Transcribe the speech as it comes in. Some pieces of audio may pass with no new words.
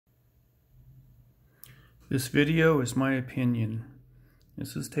This video is my opinion.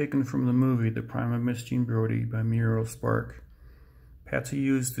 This is taken from the movie The Prime of Miss Jean Brodie by Muriel Spark. Patsy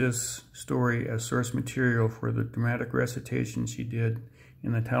used this story as source material for the dramatic recitation she did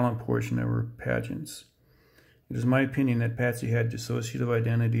in the talent portion of her pageants. It is my opinion that Patsy had dissociative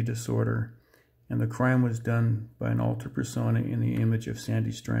identity disorder, and the crime was done by an alter persona in the image of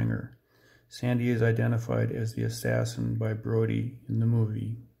Sandy Stranger. Sandy is identified as the assassin by Brodie in the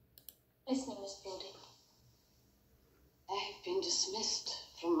movie. Listen, Miss Brodie. I have been dismissed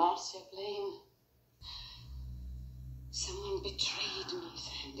from Marcia Blaine. Someone betrayed me,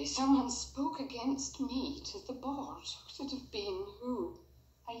 Sandy. Someone spoke against me to the board. Could it have been who?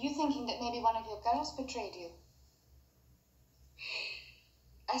 Are you thinking that maybe one of your girls betrayed you?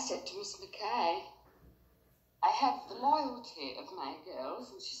 I said to Miss Mackay, I have the loyalty of my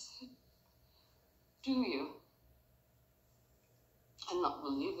girls, and she said, do you? I'll not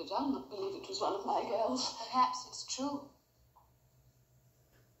believe it. I'll not believe it was one of my girls. Perhaps it's true.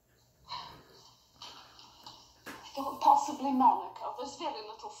 I thought possibly Monica, this very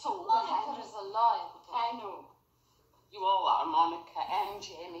little soul. Monica is a loyal girl. I know. You all are, Monica and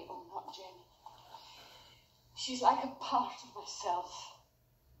Jenny. Oh, not Jenny. She's like a part of myself.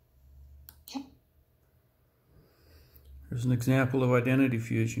 There's an example of identity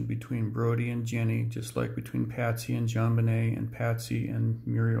fusion between Brodie and Jenny, just like between Patsy and JonBenet and Patsy and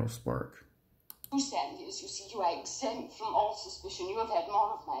Muriel Spark. You, Sandy, as you see, you are exempt from all suspicion. You have had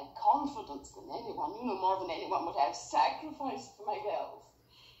more of my confidence than anyone. You know more than anyone what I have sacrificed for my girls.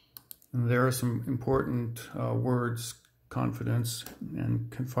 And there are some important words, confidence and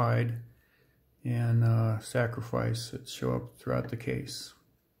confide and sacrifice, that show up throughout the case.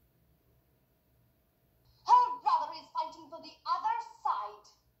 Her brother is fighting for the other side.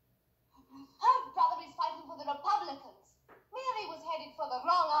 Her brother is fighting for the Republicans. Mary was headed for the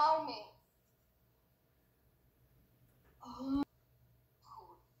wrong army. Oh,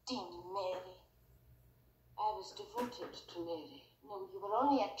 poor dear Mary. I was devoted to Mary. No, you were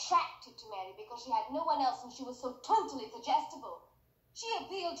only attracted to Mary because she had no one else and she was so totally suggestible. She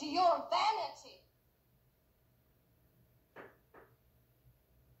appealed to your vanity.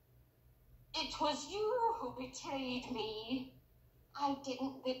 It was you who betrayed me. I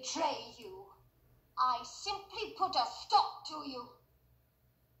didn't betray you. I simply put a stop to you.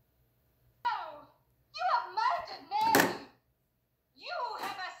 No! You have murdered Mary! You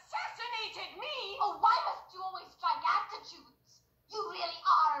have assassinated me! Oh, why must you always strike attitudes? You really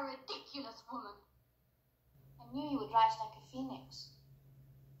are a ridiculous woman. I knew you would rise like a phoenix.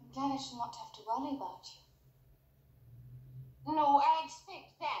 I'm glad I shall not have to worry about you. No, I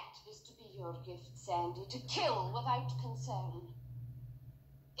expect that is to be your gift, Sandy, to kill without concern.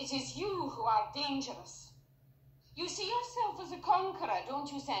 It is you who are dangerous. You see yourself as a conqueror,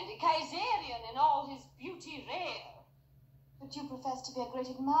 don't you, Sandy? Kaiserian in all his beauty rare. But you profess to be a great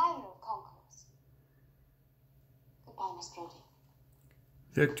admirer of conquerors. Goodbye, Miss Brodie.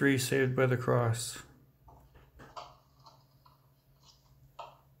 Victory saved by the cross.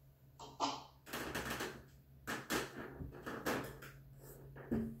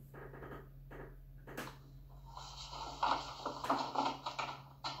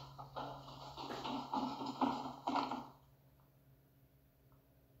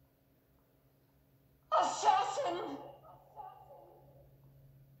 Assassin!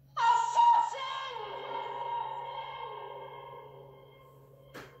 Assassin!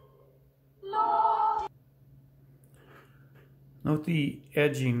 Lord! Note the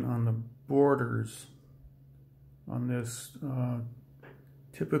edging on the borders on this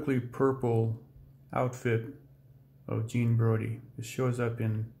typically purple outfit of Jean Brodie. This shows up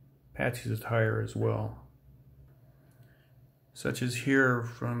in Patsy's attire as well. Such as here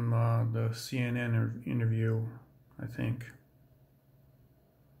from the CNN interview, I think.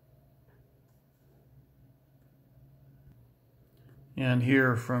 And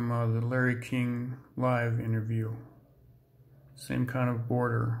here from the Larry King Live interview. Same kind of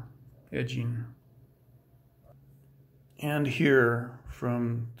border edging. And here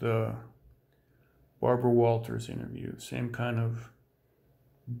from the Barbara Walters interview. Same kind of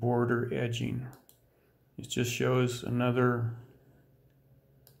border edging. It just shows another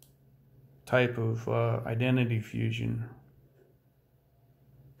type of identity fusion.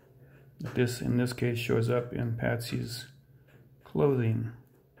 This, in this case, shows up in Patsy's clothing.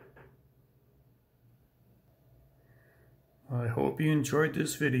 I hope you enjoyed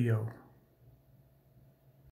this video.